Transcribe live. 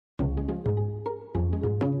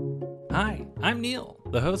Hi, I'm Neil,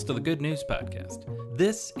 the host of the Good News Podcast.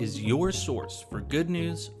 This is your source for good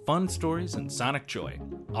news, fun stories, and sonic joy.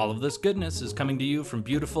 All of this goodness is coming to you from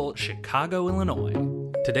beautiful Chicago,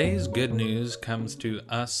 Illinois. Today's good news comes to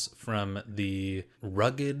us from the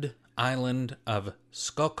rugged island of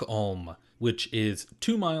Stockholm, which is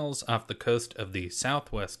 2 miles off the coast of the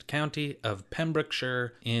southwest county of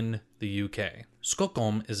Pembrokeshire in the UK.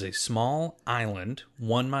 Stockholm is a small island,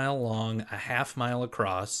 1 mile long, a half mile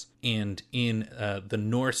across, and in the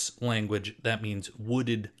Norse language, that means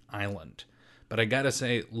wooded island. But I gotta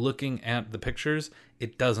say, looking at the pictures,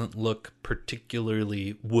 it doesn't look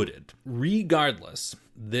particularly wooded. Regardless,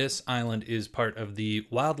 this island is part of the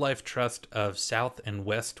Wildlife Trust of South and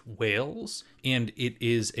West Wales, and it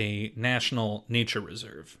is a national nature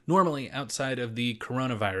reserve. Normally, outside of the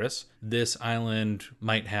coronavirus, this island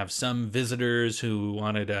might have some visitors who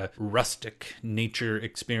wanted a rustic nature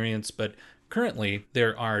experience, but currently,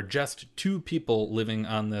 there are just 2 people living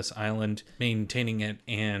on this island, maintaining it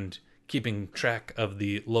and keeping track of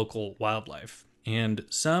the local wildlife. And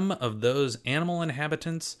some of those animal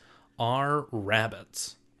inhabitants are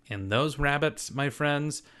rabbits. And those rabbits, my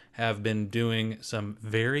friends, have been doing some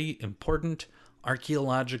very important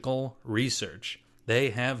archaeological research. They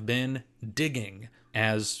have been digging,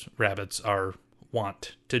 as rabbits are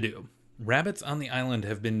wont to do. Rabbits on the island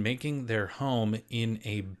have been making their home in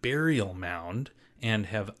a burial mound and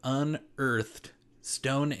have unearthed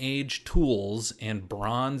Stone Age tools and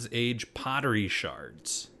Bronze Age pottery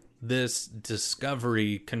shards. This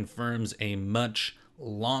discovery confirms a much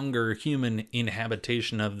longer human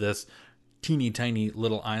inhabitation of this teeny tiny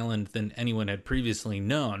little island than anyone had previously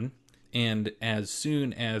known. And as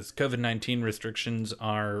soon as COVID-19 restrictions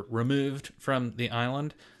are removed from the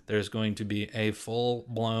island, there's going to be a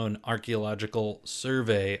full-blown archaeological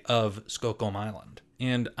survey of Stockholm Island.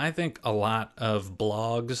 And I think a lot of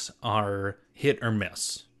blogs are hit or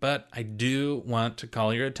miss. But I do want to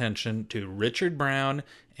call your attention to Richard Brown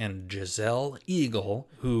and Giselle Eagle,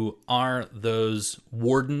 who are those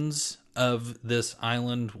wardens of this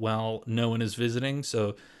island while no one is visiting.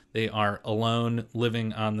 So they are alone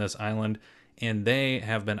living on this island, and they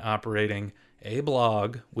have been operating a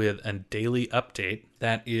blog with a daily update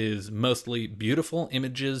that is mostly beautiful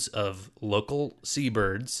images of local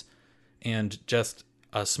seabirds and just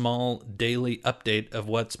a small daily update of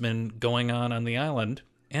what's been going on the island,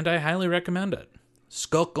 and I highly recommend it.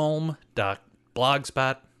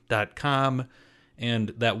 Stockholm.blogspot.com, and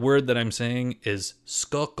that word that I'm saying is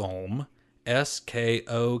Stockholm,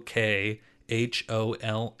 Skokholm.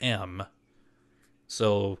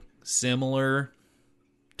 So similar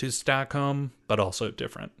to Stockholm, but also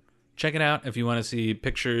different. Check it out if you want to see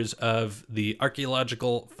pictures of the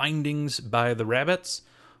archaeological findings by the rabbits,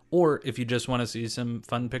 or if you just want to see some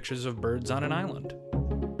fun pictures of birds on an island.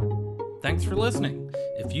 Thanks for listening.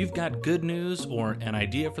 If you've got good news or an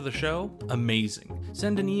idea for the show, amazing.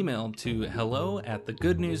 Send an email to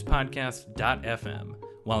hello@thegoodnewspodcast.fm.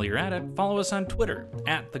 While you're at it, follow us on Twitter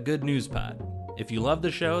 @thegoodnewspod. If you love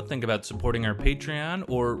the show, think about supporting our Patreon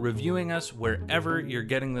or reviewing us wherever you're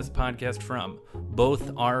getting this podcast from.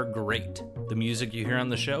 Both are great. The music you hear on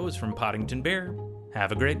the show is from Poddington Bear.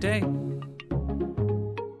 Have a great day.